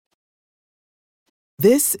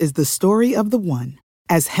This is the story of the one.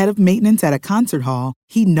 As head of maintenance at a concert hall,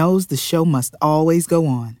 he knows the show must always go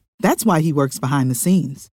on. That's why he works behind the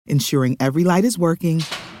scenes, ensuring every light is working,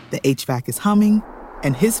 the HVAC is humming,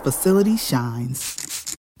 and his facility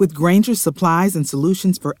shines. With Grainger's supplies and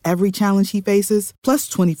solutions for every challenge he faces, plus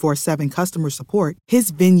 24/7 customer support, his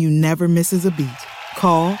venue never misses a beat.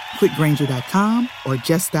 Call quickgrainger.com or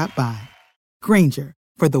just stop by. Grainger,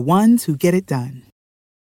 for the ones who get it done.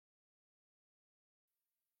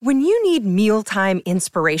 When you need mealtime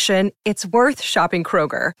inspiration, it's worth shopping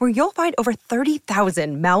Kroger, where you'll find over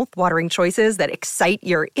 30,000 mouth-watering choices that excite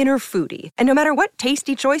your inner foodie. And no matter what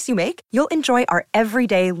tasty choice you make, you'll enjoy our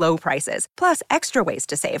everyday low prices, plus extra ways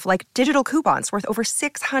to save, like digital coupons worth over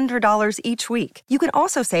 $600 each week. You can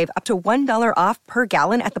also save up to $1 off per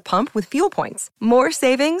gallon at the pump with fuel points. More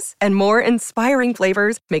savings and more inspiring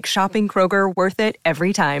flavors make shopping Kroger worth it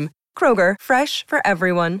every time. Kroger, fresh for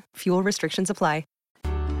everyone. Fuel restrictions apply.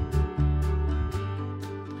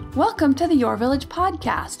 Welcome to the Your Village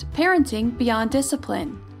podcast, Parenting Beyond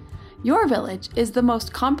Discipline. Your Village is the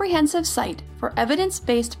most comprehensive site for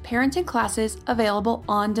evidence-based parenting classes available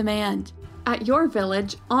on demand at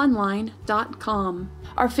yourvillageonline.com.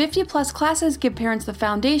 Our 50-plus classes give parents the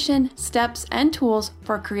foundation, steps, and tools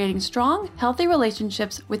for creating strong, healthy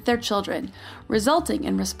relationships with their children, resulting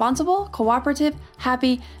in responsible, cooperative,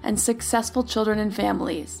 happy, and successful children and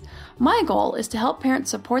families. My goal is to help parents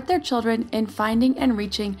support their children in finding and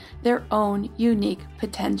reaching their own unique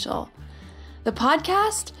potential. The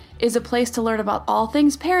podcast is a place to learn about all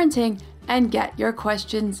things parenting and get your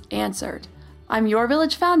questions answered. I'm Your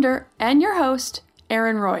Village founder and your host,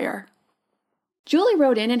 Erin Royer. Julie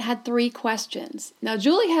wrote in and had 3 questions. Now,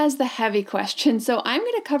 Julie has the heavy question, so I'm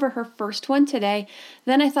going to cover her first one today.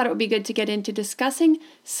 Then I thought it would be good to get into discussing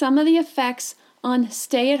some of the effects on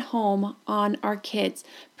stay-at-home on our kids,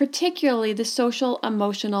 particularly the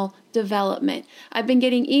social-emotional development. I've been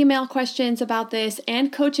getting email questions about this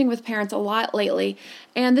and coaching with parents a lot lately,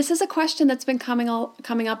 and this is a question that's been coming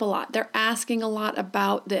up a lot. They're asking a lot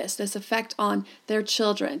about this effect on their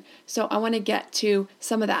children. So I want to get to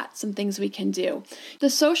some of that, some things we can do. The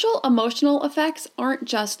social-emotional effects aren't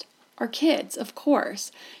just our kids, of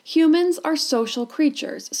course. Humans are social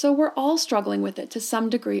creatures, so we're all struggling with it to some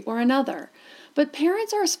degree or another. But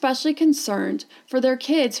parents are especially concerned for their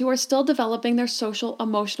kids who are still developing their social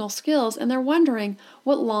emotional skills, and they're wondering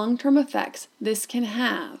what long-term effects this can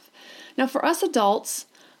have. Now, for us adults,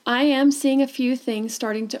 I am seeing a few things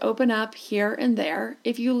starting to open up here and there.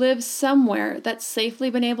 If you live somewhere that's safely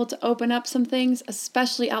been able to open up some things,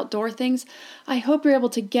 especially outdoor things, I hope you're able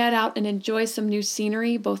to get out and enjoy some new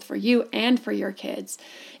scenery, both for you and for your kids.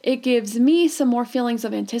 It gives me some more feelings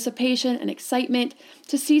of anticipation and excitement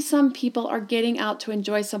to see some people are getting out to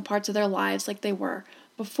enjoy some parts of their lives like they were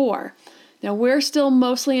before. Now, we're still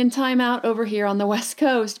mostly in timeout over here on the West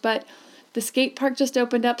Coast, but the skate park just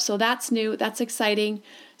opened up, so that's new, that's exciting,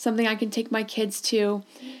 something I can take my kids to.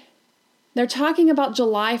 They're talking about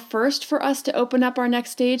July 1st for us to open up our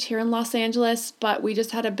next stage here in Los Angeles, but we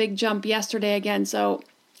just had a big jump yesterday again, so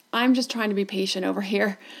I'm just trying to be patient over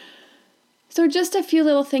here. So just a few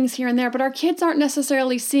little things here and there, but our kids aren't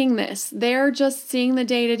necessarily seeing this. They're just seeing the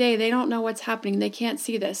day-to-day. They don't know what's happening. They can't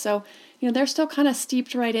see this. So, they're still kind of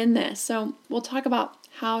steeped right in this. So we'll talk about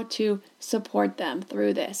how to support them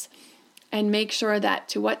through this and make sure that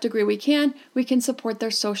to what degree we can support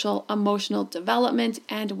their social, emotional development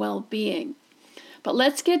and well-being. But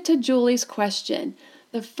let's get to Julie's question.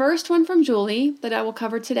 The first one from Julie that I will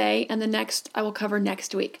cover today, and the next I will cover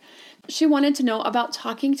next week. She wanted to know about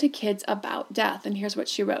talking to kids about death, and here's what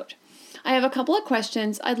she wrote. I have a couple of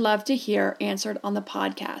questions I'd love to hear answered on the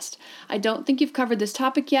podcast. I don't think you've covered this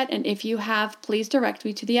topic yet, and if you have, please direct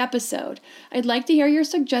me to the episode. I'd like to hear your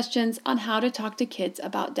suggestions on how to talk to kids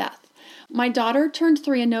about death. My daughter turned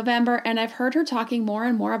 3 in November, and I've heard her talking more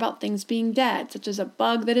and more about things being dead, such as a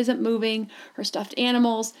bug that isn't moving, her stuffed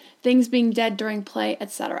animals, things being dead during play,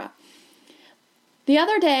 etc. The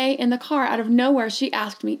other day in the car, out of nowhere, she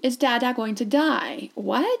asked me, "Is Dada going to die?"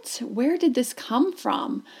 What? Where did this come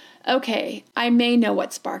from? Okay, I may know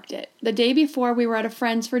what sparked it. The day before, we were at a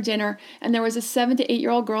friend's for dinner, and there was a 7 to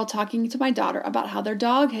 8-year-old girl talking to my daughter about how their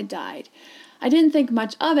dog had died. I didn't think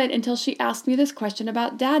much of it until she asked me this question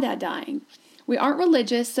about Dada dying. We aren't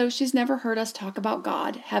religious, so she's never heard us talk about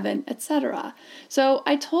God, heaven, etc. So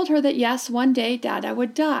I told her that yes, one day Dada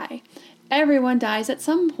would die. Everyone dies at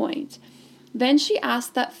some point. Then she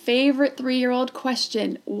asked that favorite 3-year-old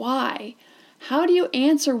question, why? How do you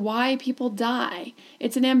answer why people die?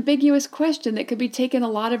 It's an ambiguous question that could be taken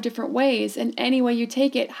a lot of different ways, and any way you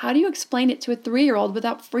take it, how do you explain it to a 3-year-old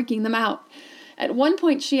without freaking them out? At one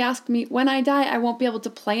point, she asked me, when I die, I won't be able to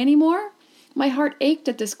play anymore? My heart ached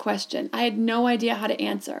at this question. I had no idea how to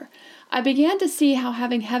answer. I began to see how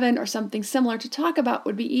having heaven or something similar to talk about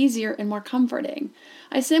would be easier and more comforting.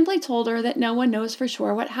 I simply told her that no one knows for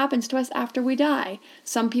sure what happens to us after we die.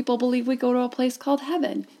 Some people believe we go to a place called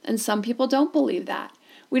heaven, and some people don't believe that.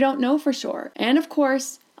 We don't know for sure. And of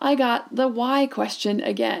course, I got the why question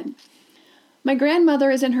again. My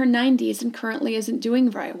grandmother is in her 90s and currently isn't doing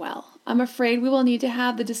very well. I'm afraid we will need to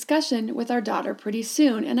have the discussion with our daughter pretty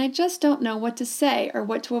soon, and I just don't know what to say or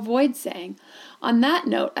what to avoid saying. On that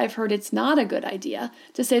note, I've heard it's not a good idea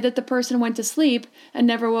to say that the person went to sleep and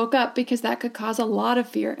never woke up because that could cause a lot of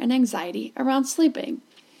fear and anxiety around sleeping.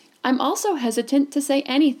 I'm also hesitant to say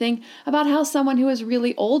anything about how someone who is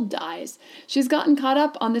really old dies. She's gotten caught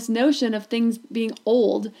up on this notion of things being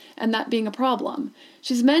old and that being a problem.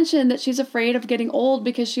 She's mentioned that she's afraid of getting old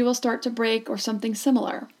because she will start to break or something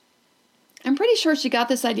similar. I'm pretty sure she got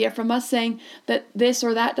this idea from us saying that this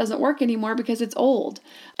or that doesn't work anymore because it's old.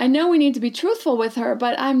 I know we need to be truthful with her,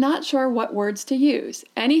 but I'm not sure what words to use.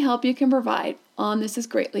 Any help you can provide on this is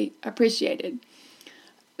greatly appreciated.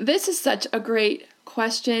 This is such a great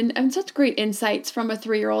question and such great insights from a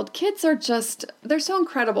 3-year-old. Kids are they're so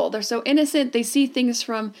incredible. They're so innocent. They see things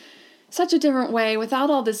from such a different way without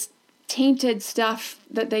all this tainted stuff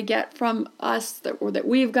that they get from us that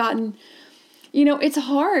we've gotten. You know, it's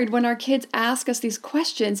hard when our kids ask us these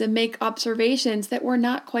questions and make observations that we're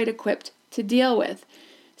not quite equipped to deal with.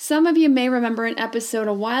 Some of you may remember an episode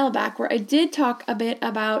a while back where I did talk a bit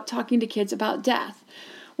about talking to kids about death,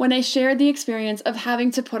 when I shared the experience of having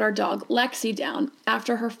to put our dog Lexi down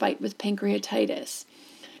after her fight with pancreatitis.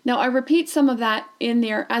 Now, I repeat some of that in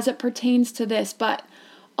there as it pertains to this, but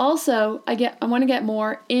also, I want to get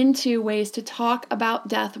more into ways to talk about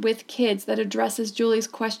death with kids that addresses Julie's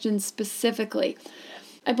questions specifically.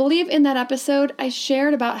 I believe in that episode, I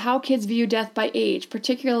shared about how kids view death by age,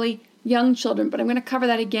 particularly young children, but I'm going to cover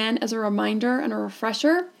that again as a reminder and a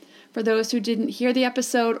refresher for those who didn't hear the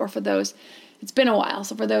episode or for those, it's been a while,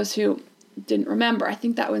 so for those who didn't remember, I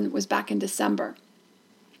think that one was back in December.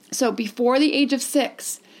 So before the age of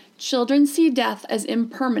 6, children see death as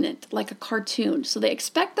impermanent, like a cartoon, so they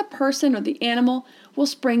expect the person or the animal will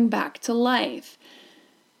spring back to life.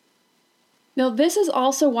 Now, this is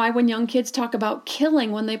also why when young kids talk about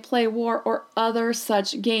killing when they play war or other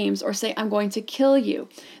such games or say, I'm going to kill you,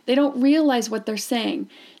 they don't realize what they're saying.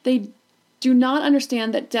 They do not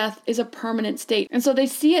understand that death is a permanent state, and so they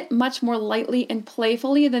see it much more lightly and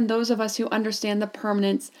playfully than those of us who understand the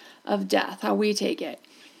permanence of death, how we take it.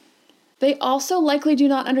 They also likely do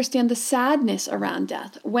not understand the sadness around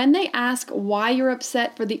death. When they ask why you're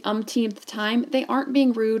upset for the umpteenth time, they aren't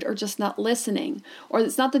being rude or just not listening. Or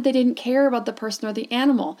it's not that they didn't care about the person or the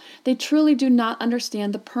animal. They truly do not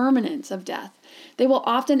understand the permanence of death. They will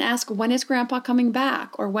often ask, when is Grandpa coming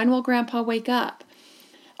back? Or when will Grandpa wake up?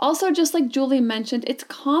 Also, just like Julie mentioned, it's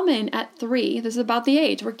common at 3, this is about the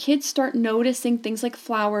age, where kids start noticing things like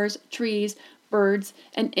flowers, trees, birds,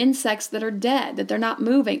 and insects that are dead, that they're not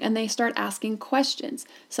moving, and they start asking questions.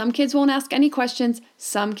 Some kids won't ask any questions.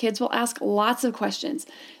 Some kids will ask lots of questions.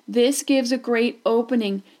 This gives a great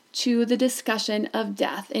opening to the discussion of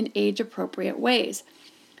death in age-appropriate ways.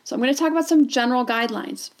 So I'm going to talk about some general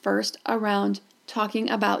guidelines first around talking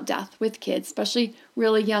about death with kids, especially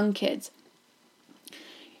really young kids.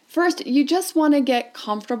 First, you just want to get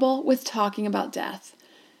comfortable with talking about death.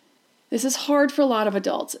 This is hard for a lot of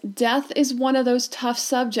adults. Death is one of those tough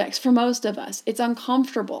subjects for most of us. It's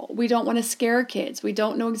uncomfortable. We don't want to scare kids. We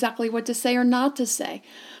don't know exactly what to say or not to say,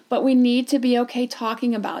 but we need to be okay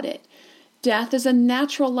talking about it. Death is a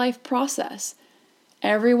natural life process.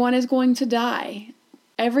 Everyone is going to die.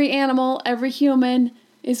 Every animal, every human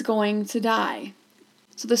is going to die.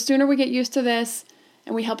 So the sooner we get used to this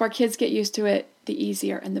and we help our kids get used to it, the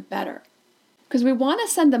easier and the better. Because we want to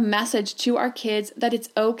send the message to our kids that it's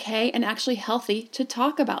okay and actually healthy to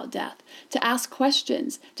talk about death, to ask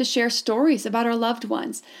questions, to share stories about our loved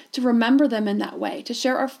ones, to remember them in that way, to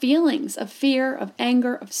share our feelings of fear, of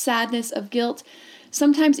anger, of sadness, of guilt,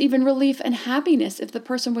 sometimes even relief and happiness if the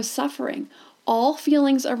person was suffering. All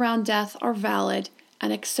feelings around death are valid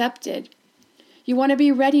and accepted. You want to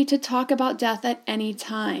be ready to talk about death at any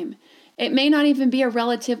time. It may not even be a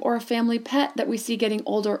relative or a family pet that we see getting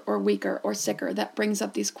older or weaker or sicker that brings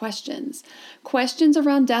up these questions. Questions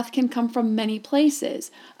around death can come from many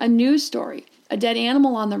places. A news story, a dead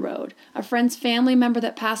animal on the road, a friend's family member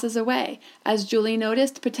that passes away. As Julie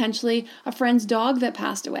noticed, potentially a friend's dog that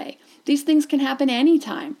passed away. These things can happen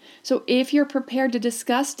anytime. So if you're prepared to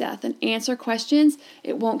discuss death and answer questions,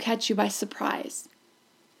 it won't catch you by surprise.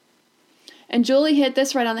 And Julie hit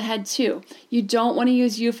this right on the head too. You don't want to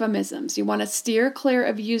use euphemisms. You want to steer clear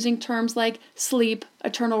of using terms like sleep,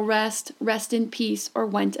 eternal rest, rest in peace, or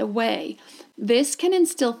went away. This can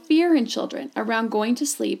instill fear in children around going to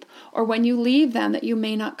sleep or when you leave them that you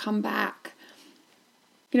may not come back.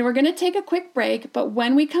 We're going to take a quick break, but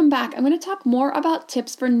when we come back, I'm going to talk more about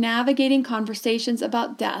tips for navigating conversations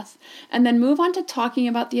about death, and then move on to talking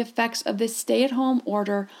about the effects of this stay-at-home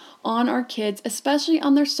order on our kids, especially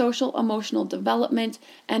on their social emotional development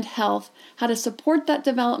and health, how to support that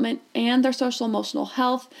development and their social emotional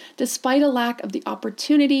health, despite a lack of the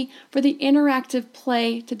opportunity for the interactive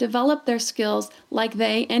play to develop their skills like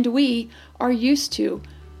they and we are used to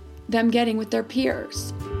them getting with their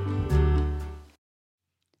peers.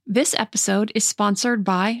 This episode is sponsored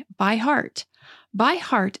by ByHeart.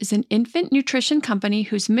 ByHeart is an infant nutrition company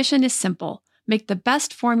whose mission is simple: make the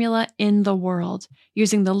best formula in the world.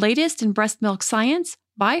 Using the latest in breast milk science,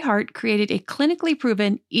 ByHeart created a clinically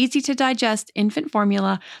proven, easy-to-digest infant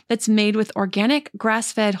formula that's made with organic,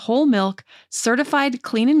 grass-fed whole milk, certified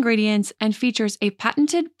clean ingredients, and features a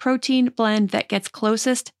patented protein blend that gets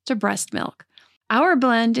closest to breast milk. Our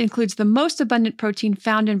blend includes the most abundant protein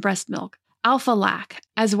found in breast milk, alpha-lac,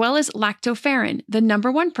 as well as lactoferrin, the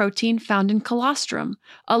number one protein found in colostrum,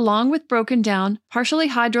 along with broken down, partially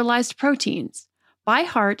hydrolyzed proteins.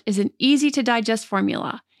 ByHeart is an easy-to-digest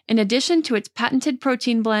formula. In addition to its patented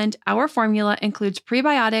protein blend, our formula includes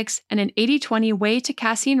prebiotics and an 80-20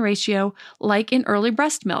 whey-to-casein ratio like in early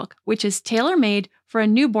breast milk, which is tailor-made for a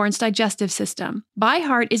newborn's digestive system.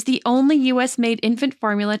 ByHeart is the only U.S.-made infant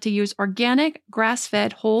formula to use organic,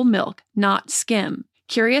 grass-fed whole milk, not skim.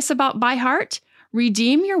 Curious about ByHeart?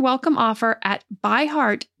 Redeem your welcome offer at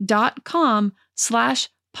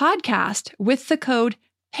byheart.com/podcast with the code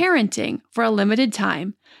PARENTING for a limited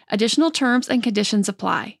time. Additional terms and conditions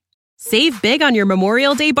apply. Save big on your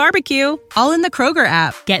Memorial Day barbecue, all in the Kroger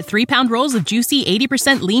app. Get 3-pound rolls of juicy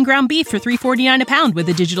 80% lean ground beef for $3.49 a pound with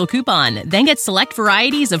a digital coupon. Then get select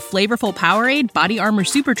varieties of flavorful Powerade, Body Armor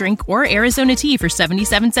Super Drink, or Arizona tea for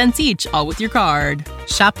 77 cents each, all with your card.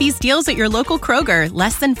 Shop these deals at your local Kroger,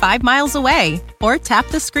 less than 5 miles away. Or tap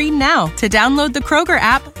the screen now to download the Kroger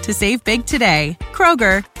app to save big today.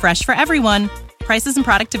 Kroger, fresh for everyone. Prices and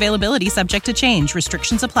product availability subject to change.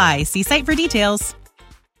 Restrictions apply. See site for details.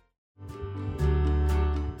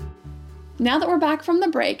 Now that we're back from the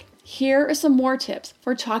break, here are some more tips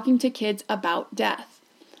for talking to kids about death.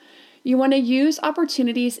 You want to use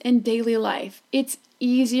opportunities in daily life. It's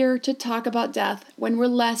easier to talk about death when we're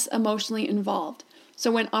less emotionally involved.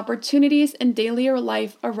 So when opportunities in daily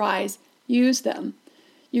life arise, use them.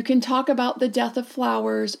 You can talk about the death of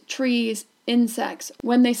flowers, trees, insects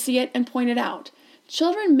when they see it and point it out.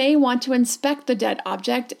 Children may want to inspect the dead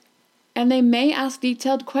object, and they may ask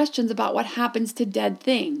detailed questions about what happens to dead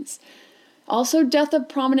things. Also, death of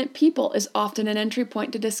prominent people is often an entry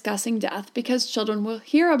point to discussing death because children will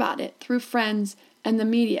hear about it through friends and the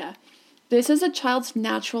media. This is a child's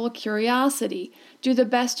natural curiosity. Do the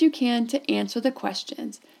best you can to answer the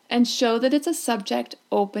questions and show that it's a subject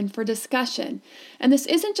open for discussion. And this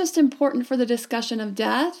isn't just important for the discussion of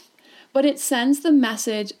death, but it sends the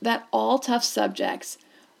message that all tough subjects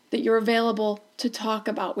that you're available to talk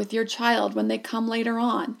about with your child when they come later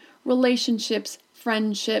on: relationships,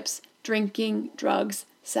 friendships, drinking, drugs,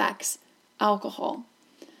 sex, alcohol.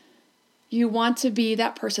 You want to be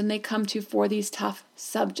that person they come to for these tough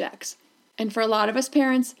subjects. And for a lot of us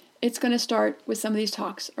parents, it's going to start with some of these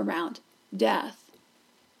talks around death.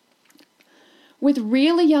 With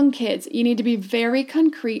really young kids, you need to be very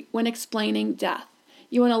concrete when explaining death.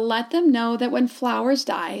 You want to let them know that when flowers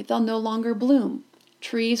die, they'll no longer bloom.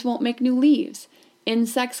 Trees won't make new leaves.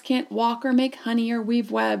 Insects can't walk or make honey or weave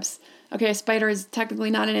webs. Okay, a spider is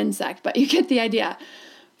technically not an insect, but you get the idea.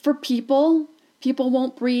 For people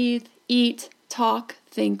won't breathe, eat, talk,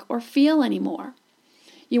 think, or feel anymore.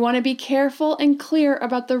 You want to be careful and clear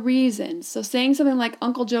about the reasons. So saying something like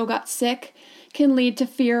Uncle Joe got sick can lead to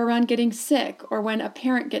fear around getting sick, or when a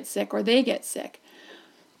parent gets sick or they get sick.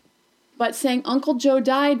 But saying Uncle Joe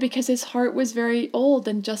died because his heart was very old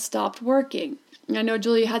and just stopped working. I know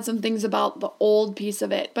Julie had some things about the old piece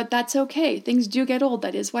of it, but that's okay. Things do get old.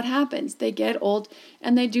 That is what happens. They get old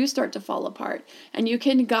and they do start to fall apart. And you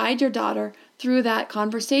can guide your daughter through that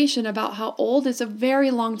conversation about how old is a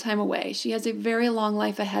very long time away. She has a very long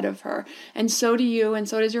life ahead of her. And so do you, and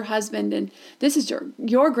so does your husband. And this is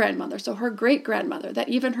your grandmother, so her great-grandmother, that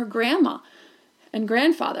even her grandma and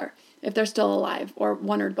grandfather, if they're still alive, or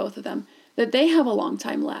one or both of them, that they have a long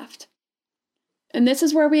time left. And this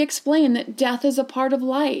is where we explain that death is a part of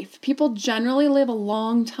life. People generally live a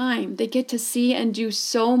long time. They get to see and do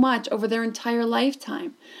so much over their entire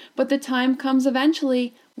lifetime. But the time comes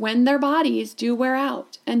eventually when their bodies do wear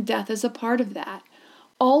out, and death is a part of that.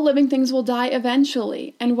 All living things will die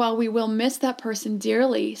eventually, and while we will miss that person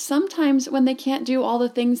dearly, sometimes when they can't do all the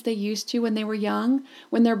things they used to when they were young,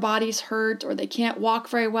 when their bodies hurt, or they can't walk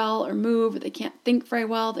very well or move, or they can't think very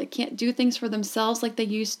well, they can't do things for themselves like they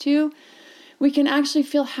used to, we can actually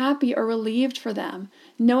feel happy or relieved for them,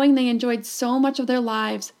 knowing they enjoyed so much of their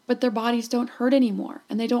lives, but their bodies don't hurt anymore,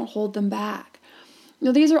 and they don't hold them back.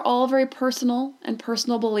 Now, these are all very personal and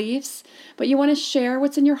personal beliefs, but you want to share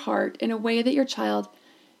what's in your heart in a way that your child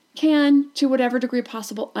can, to whatever degree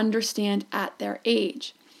possible, understand at their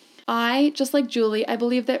age. Just like Julie, I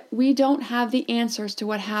believe that we don't have the answers to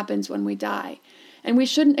what happens when we die, and we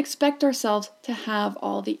shouldn't expect ourselves to have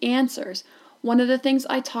all the answers. One of the things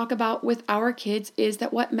I talk about with our kids is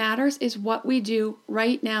that what matters is what we do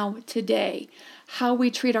right now, today, how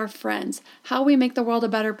we treat our friends, how we make the world a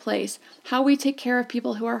better place, how we take care of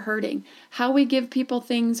people who are hurting, how we give people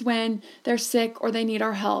things when they're sick or they need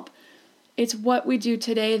our help. It's what we do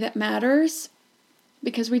today that matters,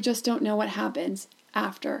 because we just don't know what happens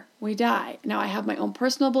after we die. Now, I have my own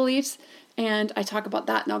personal beliefs, and I talk about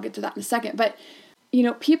that, and I'll get to that in a second. But,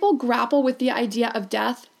 people grapple with the idea of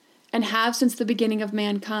death and have since the beginning of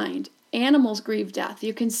mankind. Animals grieve death.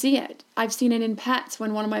 You can see it. I've seen it in pets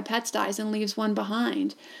when one of my pets dies and leaves one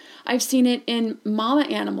behind. I've seen it in mama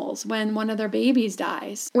animals when one of their babies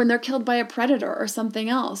dies, when they're killed by a predator or something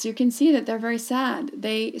else. You can see that they're very sad.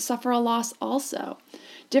 They suffer a loss also.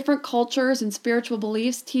 Different cultures and spiritual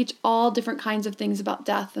beliefs teach all different kinds of things about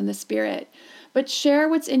death and the spirit. But share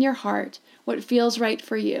what's in your heart, what feels right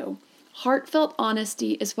for you. Heartfelt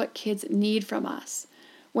honesty is what kids need from us.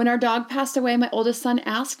 When our dog passed away, my oldest son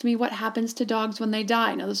asked me what happens to dogs when they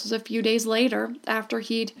die. Now, this was a few days later, after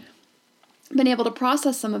he'd been able to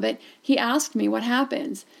process some of it. He asked me what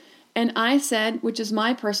happens. And I said, which is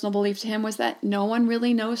my personal belief to him, was that no one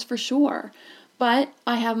really knows for sure. But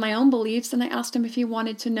I have my own beliefs, and I asked him if he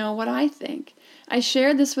wanted to know what I think. I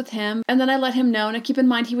shared this with him, and then I let him know. And keep in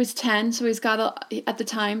mind, he was 10, so he's at the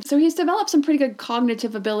time. So he's developed some pretty good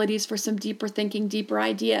cognitive abilities for some deeper thinking, deeper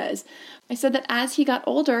ideas. I said that as he got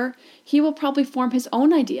older, he will probably form his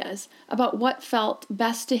own ideas about what felt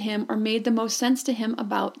best to him or made the most sense to him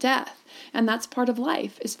about death. And that's part of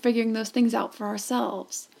life, is figuring those things out for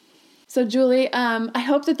ourselves. So Julie, I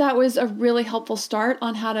hope that was a really helpful start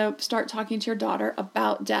on how to start talking to your daughter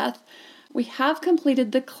about death. We have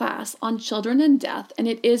completed the class on children and death, and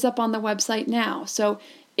it is up on the website now. So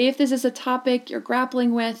if this is a topic you're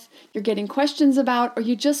grappling with, you're getting questions about, or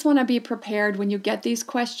you just want to be prepared when you get these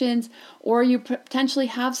questions, or you potentially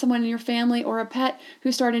have someone in your family or a pet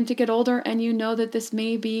who's starting to get older and you know that this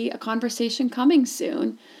may be a conversation coming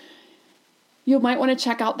soon, you might want to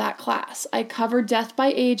check out that class. I cover death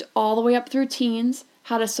by age all the way up through teens,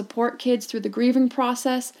 how to support kids through the grieving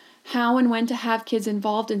process, how and when to have kids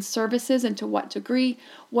involved in services and to what degree,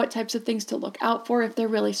 what types of things to look out for if they're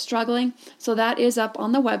really struggling. So that is up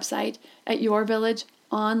on the website at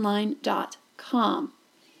yourvillageonline.com.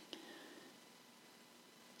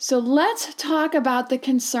 So let's talk about the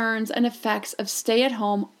concerns and effects of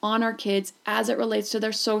stay-at-home on our kids as it relates to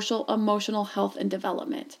their social, emotional health and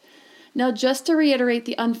development. Now, just to reiterate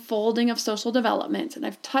the unfolding of social development, and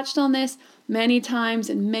I've touched on this many times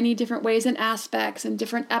in many different ways and aspects and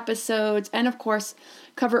different episodes, and of course,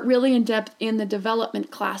 cover it really in depth in the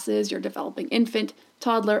development classes, your developing infant,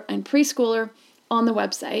 toddler, and preschooler on the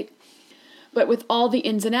website, but with all the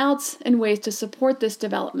ins and outs and ways to support this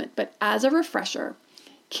development. But as a refresher,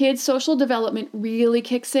 kids' social development really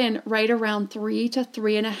kicks in right around 3 to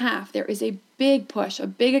 3.5. There is a big push, a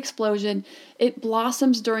big explosion. It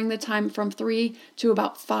blossoms during the time from 3 to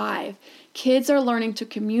about 5. Kids are learning to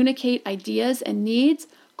communicate ideas and needs,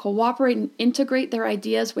 cooperate and integrate their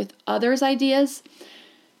ideas with others' ideas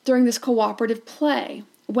during this cooperative play.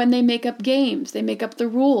 When they make up games, they make up the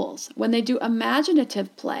rules. When they do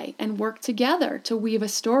imaginative play and work together to weave a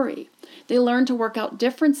story. They learn to work out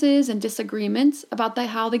differences and disagreements about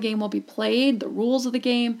how the game will be played, the rules of the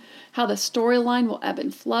game, how the storyline will ebb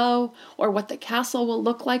and flow, or what the castle will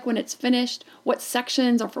look like when it's finished, what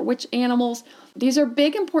sections are for which animals. These are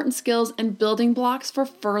big important skills and building blocks for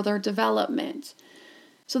further development.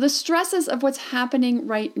 So the stresses of what's happening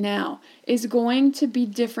right now is going to be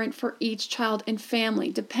different for each child and family,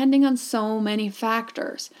 depending on so many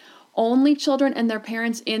factors. Only children and their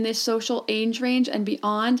parents in this social age range and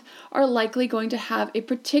beyond are likely going to have a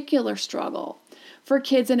particular struggle. For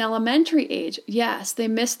kids in elementary age, yes, they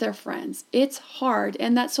miss their friends. It's hard,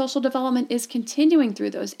 and that social development is continuing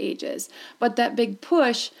through those ages. But that big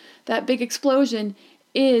push, that big explosion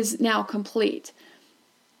is now complete.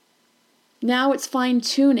 Now it's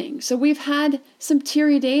fine-tuning. So we've had some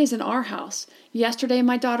teary days in our house. Yesterday,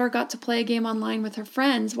 my daughter got to play a game online with her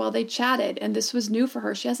friends while they chatted, and this was new for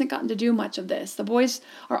her. She hasn't gotten to do much of this. The boys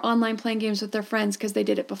are online playing games with their friends because they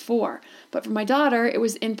did it before. But for my daughter, it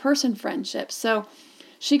was in-person friendships. So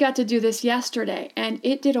she got to do this yesterday, and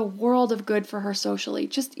it did a world of good for her socially.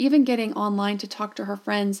 Just even getting online to talk to her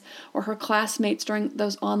friends or her classmates during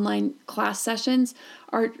those online class sessions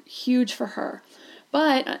are huge for her.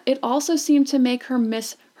 But it also seemed to make her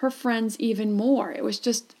miss her friends even more. It was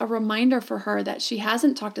just a reminder for her that she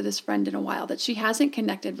hasn't talked to this friend in a while, that she hasn't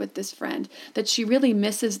connected with this friend, that she really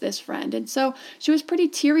misses this friend. And so she was pretty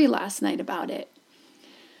teary last night about it.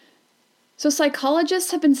 So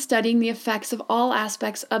psychologists have been studying the effects of all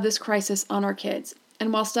aspects of this crisis on our kids.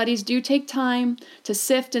 And while studies do take time to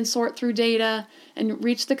sift and sort through data and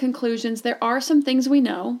reach the conclusions, there are some things we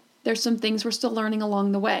know. There's some things we're still learning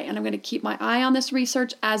along the way, and I'm going to keep my eye on this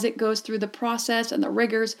research as it goes through the process and the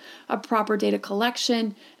rigors of proper data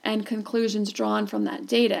collection and conclusions drawn from that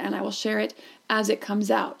data, and I will share it as it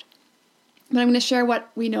comes out. But I'm going to share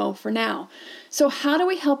what we know for now. So how do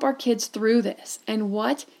we help our kids through this, and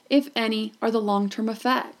what, if any, are the long-term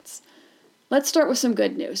effects? Let's start with some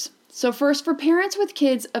good news. So first, for parents with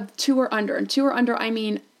kids of 2 or under, and 2 or under I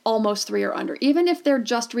mean almost 3 or under, even if they're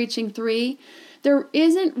just reaching 3, there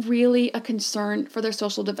isn't really a concern for their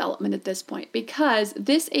social development at this point because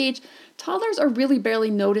this age, toddlers are really barely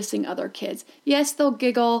noticing other kids. Yes, they'll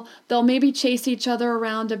giggle, they'll maybe chase each other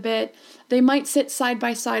around a bit. They might sit side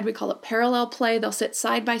by side, we call it parallel play. They'll sit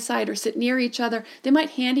side by side or sit near each other. They might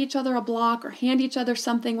hand each other a block or hand each other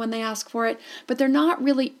something when they ask for it, but they're not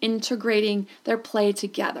really integrating their play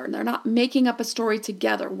together. They're not making up a story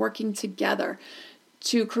together, working together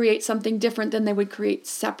to create something different than they would create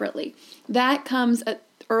separately. That comes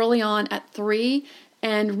early on at 3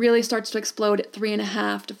 and really starts to explode at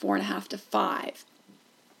 3.5 to 4.5 to 5.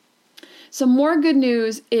 Some more good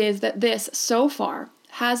news is that this, so far,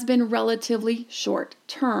 has been relatively short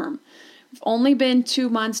term. It's only been 2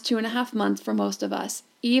 months, 2.5 months for most of us.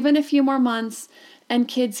 Even a few more months, and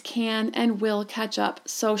kids can and will catch up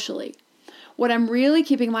socially. What I'm really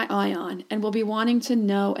keeping my eye on and will be wanting to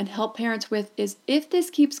know and help parents with is if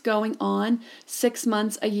this keeps going on 6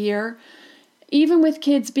 months, a year, even with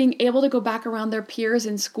kids being able to go back around their peers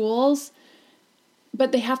in schools,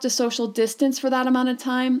 but they have to social distance for that amount of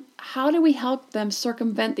time, how do we help them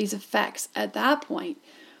circumvent these effects at that point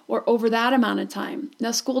or over that amount of time?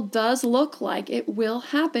 Now, school does look like it will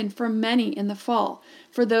happen for many in the fall.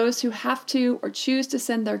 For those who have to or choose to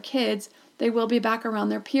send their kids, they will be back around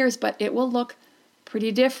their peers, but it will look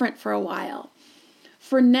pretty different for a while.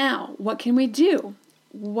 For now, what can we do?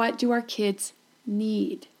 What do our kids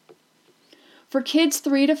need? For kids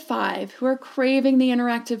 3 to 5 who are craving the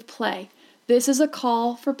interactive play, this is a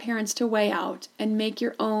call for parents to weigh out and make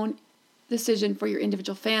your own decision for your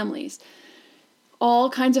individual families. All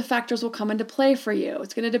kinds of factors will come into play for you.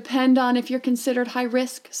 It's going to depend on if you're considered high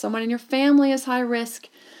risk, someone in your family is high risk.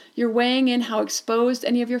 You're weighing in how exposed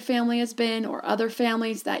any of your family has been or other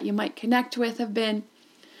families that you might connect with have been.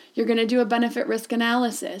 You're going to do a benefit risk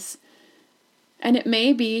analysis. And it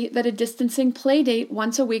may be that a distancing play date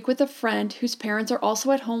once a week with a friend whose parents are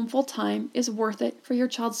also at home full time is worth it for your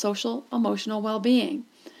child's social, emotional well-being.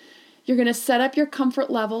 You're going to set up your comfort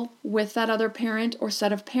level with that other parent or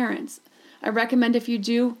set of parents. I recommend if you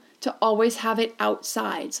do to always have it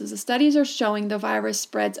outside. So the studies are showing the virus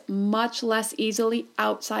spreads much less easily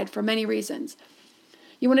outside for many reasons.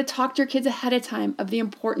 You want to talk to your kids ahead of time of the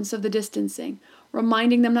importance of the distancing,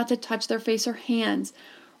 reminding them not to touch their face or hands.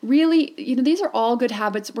 Really, these are all good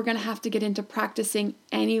habits we're going to have to get into practicing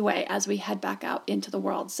anyway as we head back out into the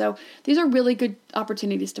world. So these are really good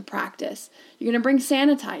opportunities to practice. You're going to bring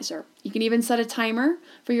sanitizer. You can even set a timer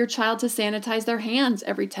for your child to sanitize their hands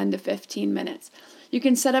every 10 to 15 minutes. You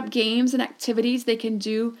can set up games and activities they can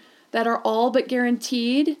do that are all but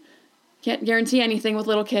guaranteed. Can't guarantee anything with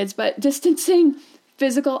little kids, but distancing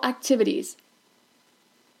physical activities.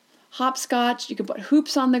 Hopscotch, you can put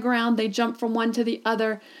hoops on the ground. They jump from one to the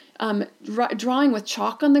other. Drawing with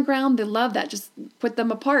chalk on the ground, they love that. Just put them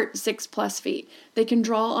apart 6+ feet. They can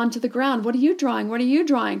draw onto the ground. What are you drawing? What are you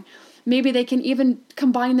drawing? Maybe they can even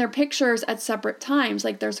combine their pictures at separate times.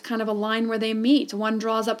 Like there's kind of a line where they meet. One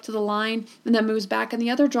draws up to the line and then moves back, and the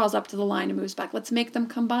other draws up to the line and moves back. Let's make them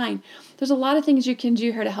combine. There's a lot of things you can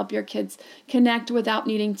do here to help your kids connect without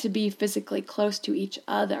needing to be physically close to each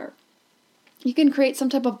other. You can create some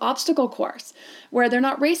type of obstacle course where they're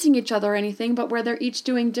not racing each other or anything, but where they're each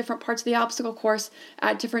doing different parts of the obstacle course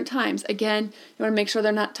at different times. Again, you want to make sure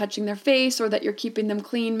they're not touching their face or that you're keeping them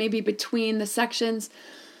clean, maybe between the sections.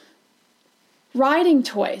 Riding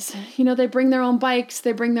toys, they bring their own bikes,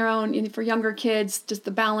 they bring their own, for younger kids, just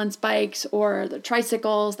the balance bikes or the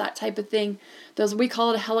tricycles, that type of thing. Those, we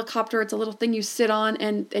call it a helicopter. It's a little thing you sit on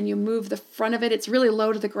and you move the front of it. It's really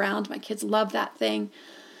low to the ground. My kids love that thing.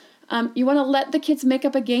 You want to let the kids make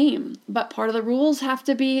up a game, but part of the rules have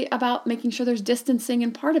to be about making sure there's distancing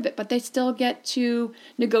in part of it, but they still get to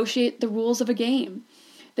negotiate the rules of a game.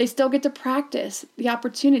 They still get to practice the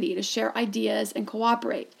opportunity to share ideas and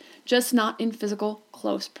cooperate, just not in physical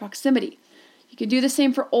close proximity. You can do the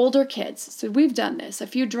same for older kids. So we've done this. A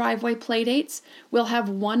few driveway play dates. We'll have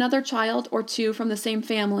one other child or two from the same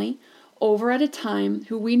family over at a time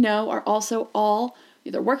who we know are also all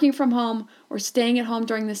either working from home or staying at home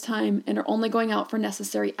during this time and are only going out for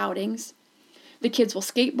necessary outings. The kids will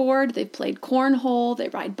skateboard, they've played cornhole, they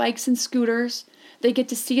ride bikes and scooters. They get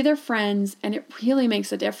to see their friends, and it really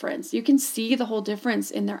makes a difference. You can see the whole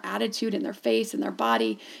difference in their attitude, in their face, in their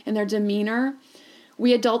body, in their demeanor.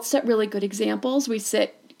 We adults set really good examples. We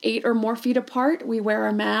sit 8 or more feet apart. We wear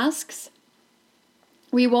our masks.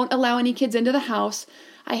 We won't allow any kids into the house.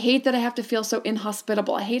 I hate that I have to feel so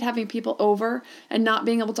inhospitable. I hate having people over and not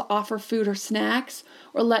being able to offer food or snacks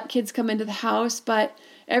or let kids come into the house, but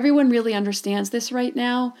everyone really understands this right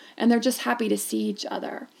now, and they're just happy to see each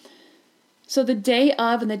other. So the day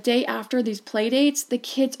of and the day after these play dates, the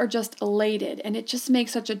kids are just elated, and it just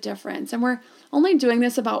makes such a difference. And we're only doing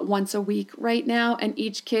this about once a week right now, and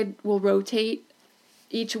each kid will rotate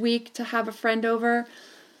each week to have a friend over.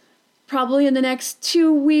 Probably in the next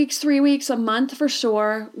 2 weeks, 3 weeks, a month for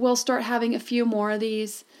sure, we'll start having a few more of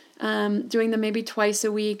these, doing them maybe twice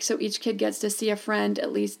a week, so each kid gets to see a friend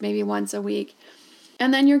at least maybe once a week.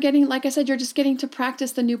 And then you're getting, like I said, you're just getting to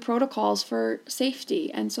practice the new protocols for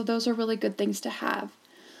safety. And so those are really good things to have.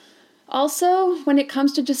 Also, when it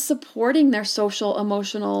comes to just supporting their social,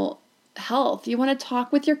 emotional health, you want to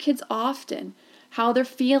talk with your kids often, how they're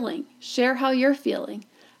feeling, share how you're feeling.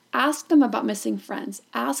 Ask them about missing friends.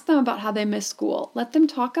 Ask them about how they miss school. Let them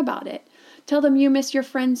talk about it. Tell them you miss your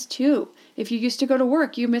friends too. If you used to go to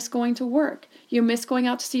work, you miss going to work. You miss going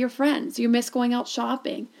out to see your friends. You miss going out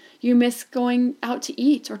shopping. You miss going out to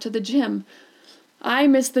eat or to the gym. I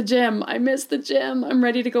miss the gym. I'm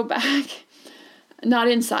ready to go back. Not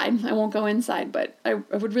inside. I won't go inside, but I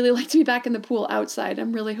would really like to be back in the pool outside.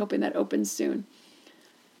 I'm really hoping that opens soon.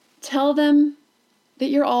 Tell them that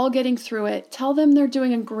you're all getting through it. Tell them they're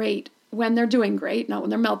doing great when they're doing great, not when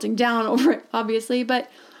they're melting down over it, obviously, but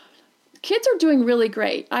kids are doing really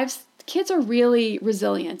great. Kids are really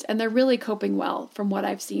resilient, and they're really coping well from what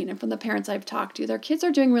I've seen and from the parents I've talked to. Their kids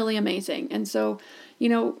are doing really amazing. And so,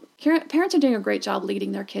 parents are doing a great job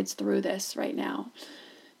leading their kids through this right now.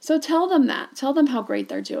 So tell them that. Tell them how great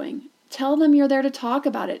they're doing. Tell them you're there to talk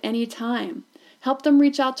about it anytime. Help them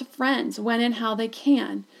reach out to friends when and how they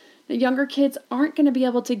can. The younger kids aren't going to be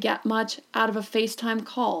able to get much out of a FaceTime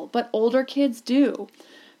call, but older kids do.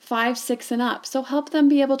 5, 6, and up. So help them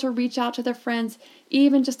be able to reach out to their friends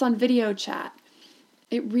even just on video chat.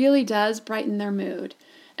 It really does brighten their mood.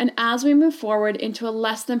 And as we move forward into a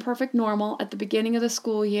less than perfect normal at the beginning of the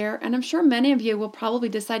school year, and I'm sure many of you will probably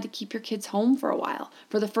decide to keep your kids home for a while,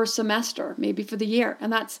 for the first semester, maybe for the year,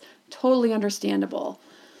 and that's totally understandable.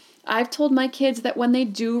 I've told my kids that when they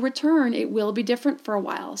do return, it will be different for a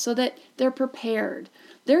while so that they're prepared.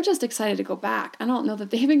 They're just excited to go back. I don't know that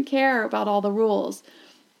they even care about all the rules.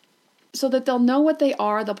 So that they'll know what they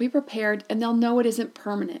are, they'll be prepared, and they'll know it isn't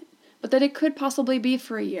permanent, but that it could possibly be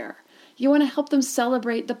for a year. You want to help them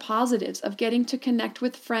celebrate the positives of getting to connect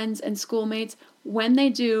with friends and schoolmates when they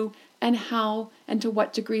do, and how and to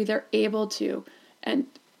what degree they're able to, and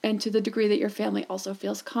to the degree that your family also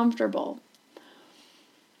feels comfortable.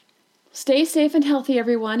 Stay safe and healthy,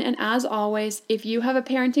 everyone, and as always, if you have a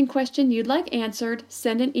parenting question you'd like answered,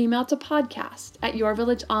 send an email to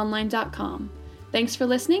podcast@yourvillageonline.com. Thanks for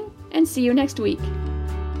listening, and see you next week.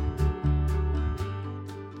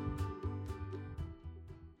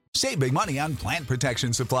 Save big money on plant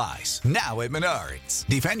protection supplies, now at Menards.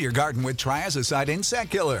 Defend your garden with Triazicide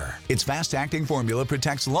Insect Killer. Its fast-acting formula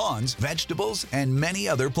protects lawns, vegetables, and many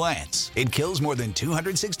other plants. It kills more than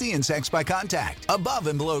 260 insects by contact, above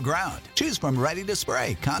and below ground. Choose from ready to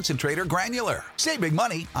spray, concentrate, or granular. Save big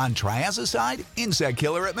money on Triazicide Insect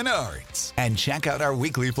Killer at Menards. And check out our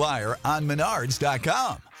weekly flyer on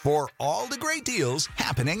Menards.com for all the great deals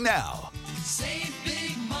happening now. Save